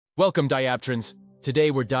Welcome, Diabtrons!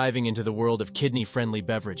 Today we're diving into the world of kidney-friendly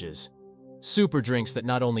beverages. Super drinks that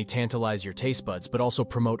not only tantalize your taste buds, but also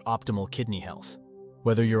promote optimal kidney health.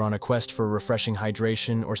 Whether you're on a quest for refreshing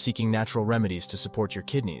hydration or seeking natural remedies to support your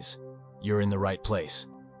kidneys, you're in the right place.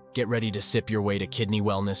 Get ready to sip your way to kidney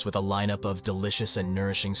wellness with a lineup of delicious and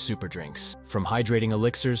nourishing super drinks. From hydrating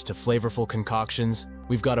elixirs to flavorful concoctions,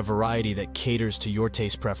 we've got a variety that caters to your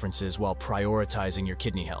taste preferences while prioritizing your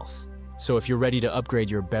kidney health. So if you're ready to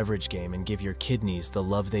upgrade your beverage game and give your kidneys the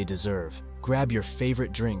love they deserve, grab your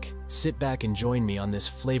favorite drink, sit back and join me on this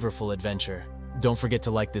flavorful adventure. Don't forget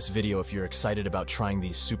to like this video if you're excited about trying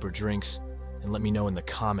these super drinks, and let me know in the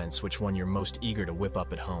comments which one you're most eager to whip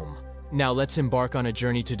up at home. Now let's embark on a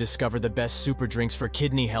journey to discover the best super drinks for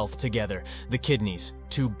kidney health together. The kidneys,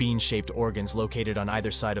 two bean-shaped organs located on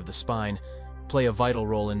either side of the spine, play a vital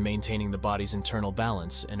role in maintaining the body's internal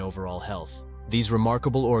balance and overall health. These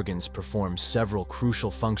remarkable organs perform several crucial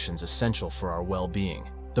functions essential for our well-being.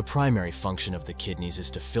 The primary function of the kidneys is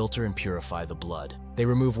to filter and purify the blood. They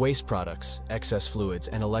remove waste products, excess fluids,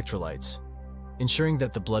 and electrolytes, ensuring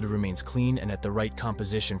that the blood remains clean and at the right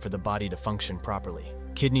composition for the body to function properly.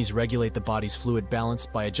 Kidneys regulate the body's fluid balance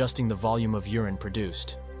by adjusting the volume of urine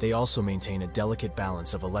produced. They also maintain a delicate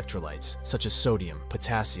balance of electrolytes, such as sodium,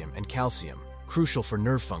 potassium, and calcium, crucial for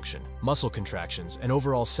nerve function, muscle contractions, and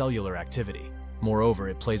overall cellular activity. Moreover,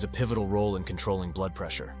 it plays a pivotal role in controlling blood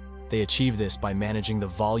pressure. They achieve this by managing the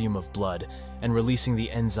volume of blood and releasing the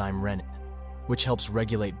enzyme renin, which helps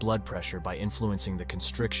regulate blood pressure by influencing the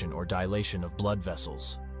constriction or dilation of blood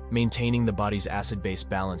vessels. Maintaining the body's acid-base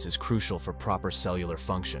balance is crucial for proper cellular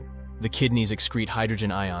function. The kidneys excrete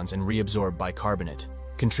hydrogen ions and reabsorb bicarbonate,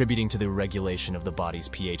 contributing to the regulation of the body's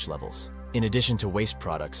pH levels. In addition to waste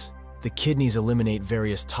products, the kidneys eliminate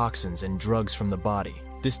various toxins and drugs from the body.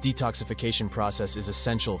 This detoxification process is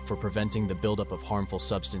essential for preventing the buildup of harmful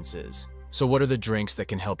substances. So what are the drinks that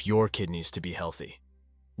can help your kidneys to be healthy?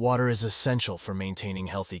 Water is essential for maintaining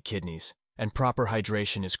healthy kidneys, and proper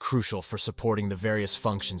hydration is crucial for supporting the various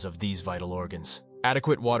functions of these vital organs.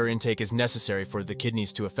 Adequate water intake is necessary for the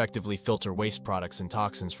kidneys to effectively filter waste products and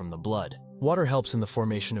toxins from the blood. Water helps in the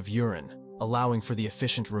formation of urine, allowing for the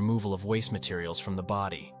efficient removal of waste materials from the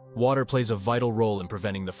body. Water plays a vital role in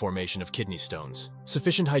preventing the formation of kidney stones.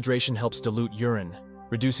 Sufficient hydration helps dilute urine,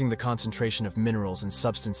 reducing the concentration of minerals and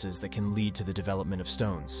substances that can lead to the development of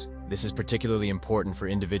stones. This is particularly important for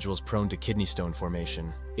individuals prone to kidney stone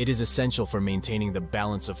formation. It is essential for maintaining the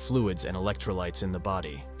balance of fluids and electrolytes in the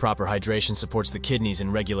body. Proper hydration supports the kidneys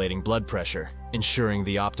in regulating blood pressure, ensuring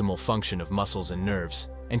the optimal function of muscles and nerves,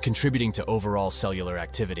 and contributing to overall cellular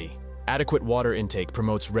activity. Adequate water intake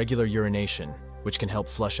promotes regular urination, which can help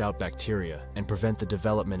flush out bacteria and prevent the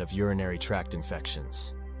development of urinary tract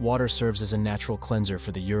infections. Water serves as a natural cleanser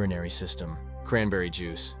for the urinary system. Cranberry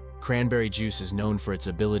juice. Cranberry juice is known for its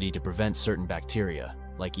ability to prevent certain bacteria,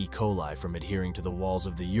 like E. coli, from adhering to the walls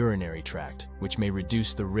of the urinary tract, which may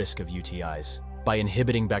reduce the risk of UTIs. By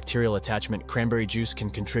inhibiting bacterial attachment, cranberry juice can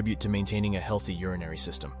contribute to maintaining a healthy urinary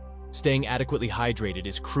system. Staying adequately hydrated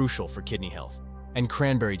is crucial for kidney health, and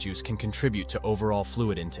cranberry juice can contribute to overall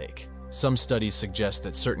fluid intake. Some studies suggest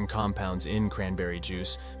that certain compounds in cranberry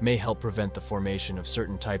juice may help prevent the formation of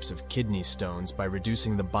certain types of kidney stones by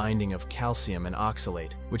reducing the binding of calcium and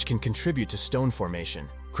oxalate, which can contribute to stone formation.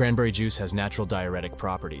 Cranberry juice has natural diuretic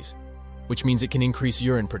properties, which means it can increase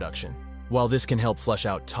urine production. While this can help flush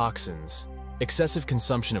out toxins, excessive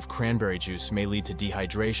consumption of cranberry juice may lead to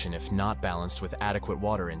dehydration if not balanced with adequate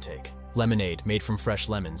water intake. Lemonade, made from fresh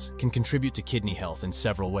lemons, can contribute to kidney health in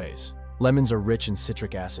several ways. Lemons are rich in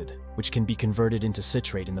citric acid, which can be converted into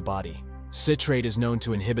citrate in the body. Citrate is known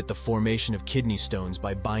to inhibit the formation of kidney stones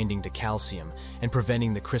by binding to calcium and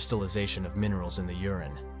preventing the crystallization of minerals in the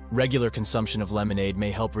urine. Regular consumption of lemonade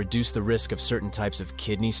may help reduce the risk of certain types of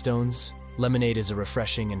kidney stones. Lemonade is a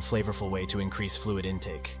refreshing and flavorful way to increase fluid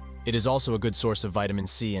intake. It is also a good source of vitamin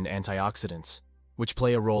C and antioxidants, which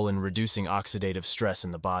play a role in reducing oxidative stress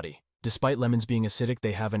in the body. Despite lemons being acidic,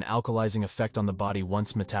 they have an alkalizing effect on the body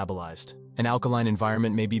once metabolized. An alkaline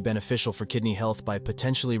environment may be beneficial for kidney health by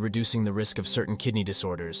potentially reducing the risk of certain kidney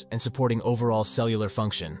disorders and supporting overall cellular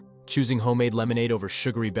function. Choosing homemade lemonade over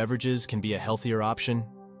sugary beverages can be a healthier option.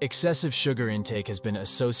 Excessive sugar intake has been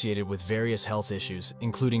associated with various health issues,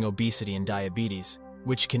 including obesity and diabetes,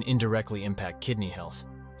 which can indirectly impact kidney health.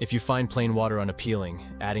 If you find plain water unappealing,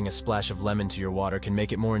 adding a splash of lemon to your water can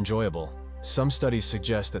make it more enjoyable. Some studies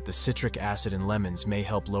suggest that the citric acid in lemons may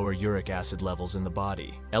help lower uric acid levels in the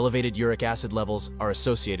body. Elevated uric acid levels are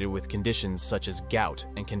associated with conditions such as gout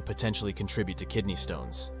and can potentially contribute to kidney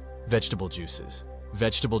stones. Vegetable juices.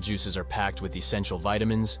 Vegetable juices are packed with essential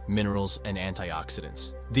vitamins, minerals, and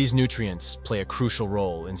antioxidants. These nutrients play a crucial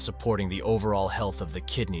role in supporting the overall health of the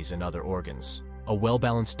kidneys and other organs. A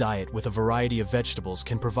well-balanced diet with a variety of vegetables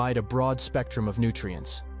can provide a broad spectrum of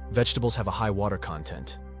nutrients. Vegetables have a high water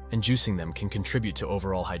content, and juicing them can contribute to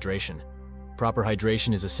overall hydration. Proper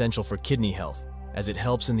hydration is essential for kidney health, as it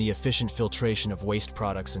helps in the efficient filtration of waste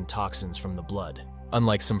products and toxins from the blood.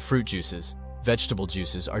 Unlike some fruit juices, vegetable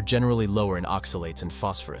juices are generally lower in oxalates and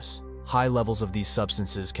phosphorus. High levels of these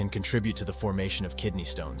substances can contribute to the formation of kidney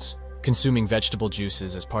stones. Consuming vegetable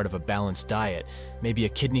juices as part of a balanced diet may be a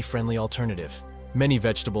kidney-friendly alternative. Many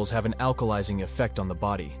vegetables have an alkalizing effect on the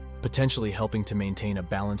body, potentially helping to maintain a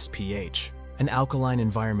balanced pH. An alkaline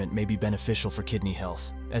environment may be beneficial for kidney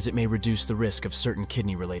health, as it may reduce the risk of certain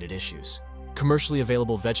kidney-related issues. Commercially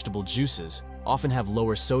available vegetable juices often have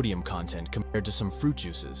lower sodium content compared to some fruit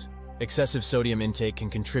juices. Excessive sodium intake can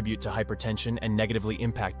contribute to hypertension and negatively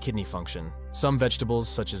impact kidney function. Some vegetables,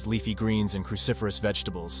 such as leafy greens and cruciferous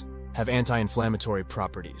vegetables, have anti-inflammatory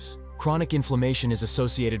properties. Chronic inflammation is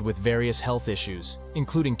associated with various health issues,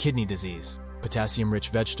 including kidney disease. Potassium-rich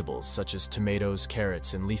vegetables, such as tomatoes,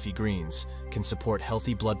 carrots, and leafy greens, can support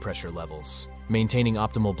healthy blood pressure levels. Maintaining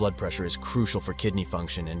optimal blood pressure is crucial for kidney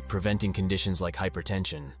function and preventing conditions like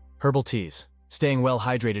hypertension. Herbal teas. Staying well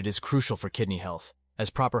hydrated is crucial for kidney health, as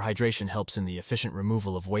proper hydration helps in the efficient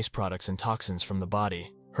removal of waste products and toxins from the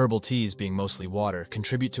body. Herbal teas, being mostly water,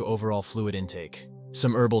 contribute to overall fluid intake.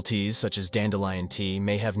 Some herbal teas, such as dandelion tea,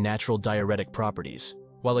 may have natural diuretic properties.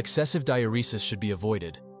 While excessive diuresis should be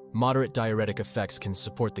avoided, moderate diuretic effects can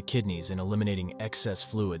support the kidneys in eliminating excess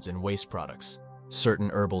fluids and waste products. Certain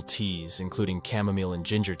herbal teas, including chamomile and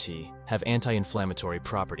ginger tea, have anti-inflammatory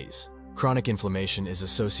properties. Chronic inflammation is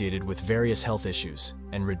associated with various health issues,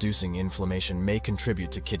 and reducing inflammation may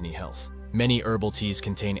contribute to kidney health. Many herbal teas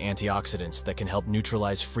contain antioxidants that can help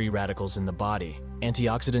neutralize free radicals in the body.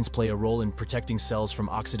 Antioxidants play a role in protecting cells from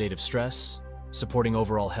oxidative stress, supporting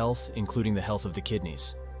overall health, including the health of the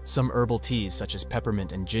kidneys. Some herbal teas, such as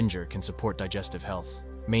peppermint and ginger, can support digestive health.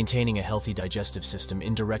 Maintaining a healthy digestive system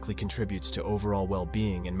indirectly contributes to overall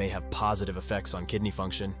well-being and may have positive effects on kidney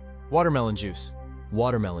function. Watermelon juice.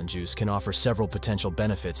 Watermelon juice can offer several potential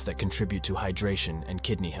benefits that contribute to hydration and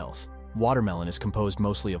kidney health. Watermelon is composed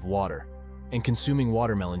mostly of water, and consuming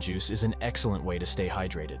watermelon juice is an excellent way to stay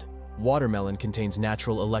hydrated. Watermelon contains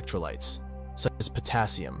natural electrolytes, such as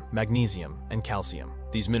potassium, magnesium, and calcium.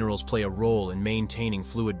 These minerals play a role in maintaining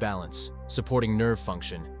fluid balance, supporting nerve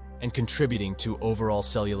function, and contributing to overall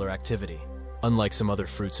cellular activity. Unlike some other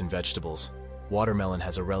fruits and vegetables, watermelon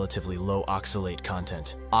has a relatively low oxalate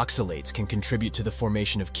content. Oxalates can contribute to the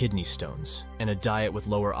formation of kidney stones, and a diet with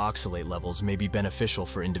lower oxalate levels may be beneficial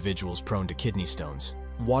for individuals prone to kidney stones.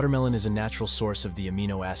 Watermelon is a natural source of the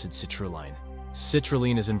amino acid citrulline.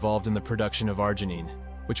 Citrulline is involved in the production of arginine,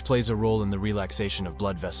 which plays a role in the relaxation of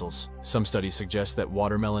blood vessels. Some studies suggest that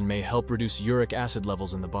watermelon may help reduce uric acid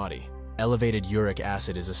levels in the body. Elevated uric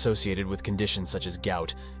acid is associated with conditions such as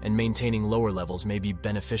gout, and maintaining lower levels may be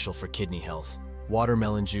beneficial for kidney health.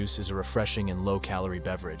 Watermelon juice is a refreshing and low-calorie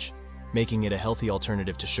beverage, making it a healthy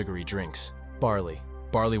alternative to sugary drinks. Barley.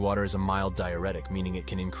 Barley water is a mild diuretic, meaning it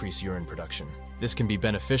can increase urine production. This can be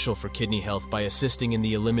beneficial for kidney health by assisting in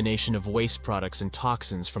the elimination of waste products and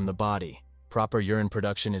toxins from the body. Proper urine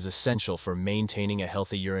production is essential for maintaining a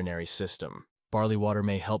healthy urinary system. Barley water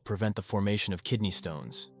may help prevent the formation of kidney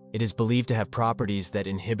stones. It is believed to have properties that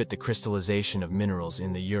inhibit the crystallization of minerals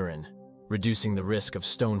in the urine, reducing the risk of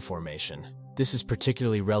stone formation. This is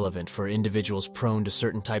particularly relevant for individuals prone to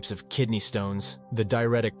certain types of kidney stones. The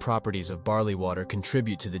diuretic properties of barley water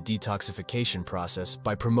contribute to the detoxification process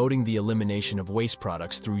by promoting the elimination of waste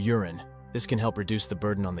products through urine. This can help reduce the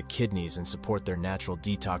burden on the kidneys and support their natural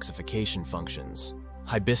detoxification functions.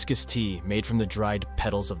 Hibiscus tea, made from the dried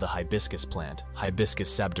petals of the hibiscus plant, Hibiscus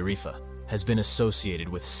sabdarifa, has been associated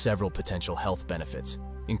with several potential health benefits,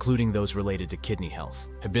 including those related to kidney health.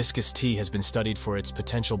 Hibiscus tea has been studied for its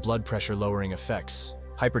potential blood pressure lowering effects.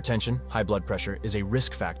 Hypertension, high blood pressure, is a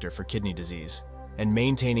risk factor for kidney disease, and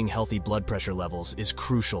maintaining healthy blood pressure levels is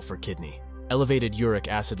crucial for kidney. Elevated uric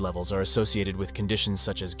acid levels are associated with conditions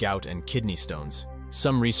such as gout and kidney stones.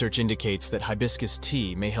 Some research indicates that hibiscus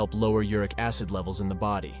tea may help lower uric acid levels in the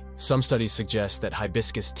body. Some studies suggest that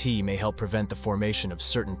hibiscus tea may help prevent the formation of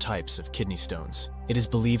certain types of kidney stones. It is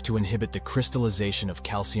believed to inhibit the crystallization of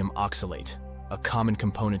calcium oxalate, a common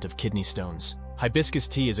component of kidney stones. Hibiscus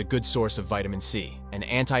tea is a good source of vitamin C, an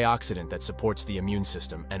antioxidant that supports the immune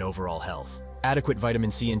system and overall health. Adequate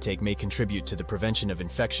vitamin C intake may contribute to the prevention of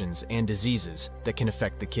infections and diseases that can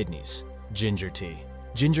affect the kidneys. Ginger tea.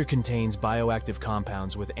 Ginger contains bioactive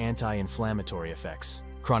compounds with anti-inflammatory effects.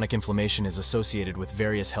 Chronic inflammation is associated with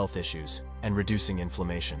various health issues and reducing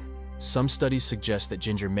inflammation. Some studies suggest that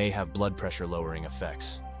ginger may have blood pressure lowering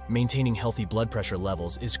effects. Maintaining healthy blood pressure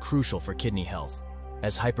levels is crucial for kidney health,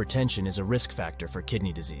 as hypertension is a risk factor for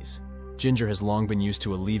kidney disease. Ginger has long been used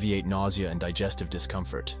to alleviate nausea and digestive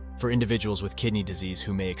discomfort. For individuals with kidney disease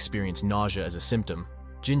who may experience nausea as a symptom,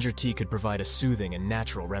 ginger tea could provide a soothing and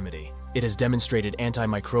natural remedy. It has demonstrated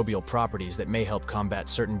antimicrobial properties that may help combat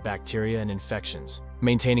certain bacteria and infections.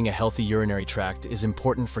 Maintaining a healthy urinary tract is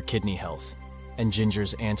important for kidney health, and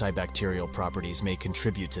ginger's antibacterial properties may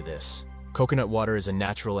contribute to this. Coconut water is a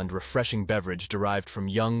natural and refreshing beverage derived from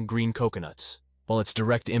young green coconuts. While its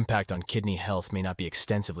direct impact on kidney health may not be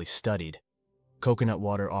extensively studied, coconut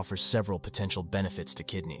water offers several potential benefits to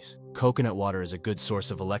kidneys. Coconut water is a good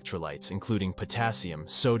source of electrolytes, including potassium,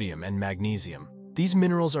 sodium, and magnesium. These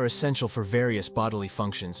minerals are essential for various bodily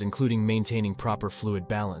functions, including maintaining proper fluid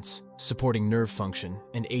balance, supporting nerve function,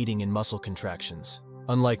 and aiding in muscle contractions.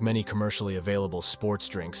 Unlike many commercially available sports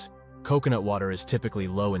drinks, coconut water is typically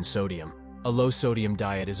low in sodium. A low-sodium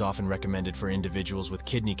diet is often recommended for individuals with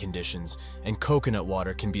kidney conditions, and coconut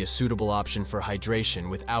water can be a suitable option for hydration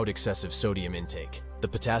without excessive sodium intake. The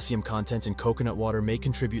potassium content in coconut water may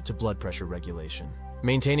contribute to blood pressure regulation.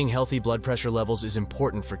 Maintaining healthy blood pressure levels is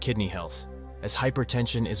important for kidney health, as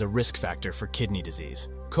hypertension is a risk factor for kidney disease.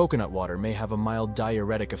 Coconut water may have a mild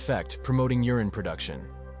diuretic effect, promoting urine production.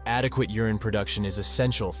 Adequate urine production is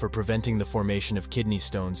essential for preventing the formation of kidney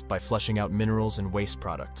stones by flushing out minerals and waste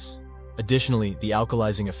products. Additionally, the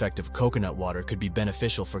alkalizing effect of coconut water could be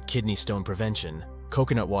beneficial for kidney stone prevention.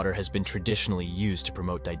 Coconut water has been traditionally used to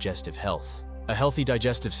promote digestive health. A healthy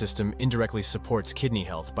digestive system indirectly supports kidney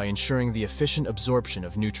health by ensuring the efficient absorption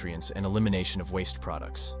of nutrients and elimination of waste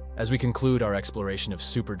products. As we conclude our exploration of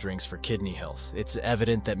super drinks for kidney health, it's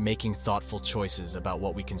evident that making thoughtful choices about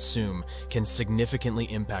what we consume can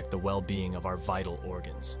significantly impact the well-being of our vital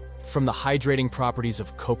organs. From the hydrating properties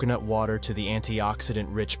of coconut water to the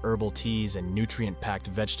antioxidant-rich herbal teas and nutrient-packed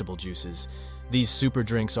vegetable juices, these super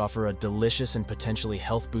drinks offer a delicious and potentially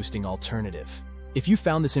health-boosting alternative. If you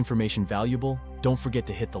found this information valuable, don't forget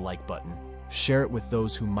to hit the like button, share it with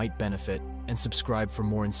those who might benefit, and subscribe for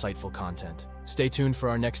more insightful content. Stay tuned for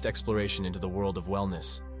our next exploration into the world of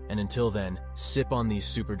wellness. And until then, sip on these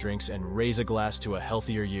super drinks and raise a glass to a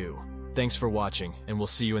healthier you. Thanks for watching, and we'll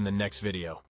see you in the next video.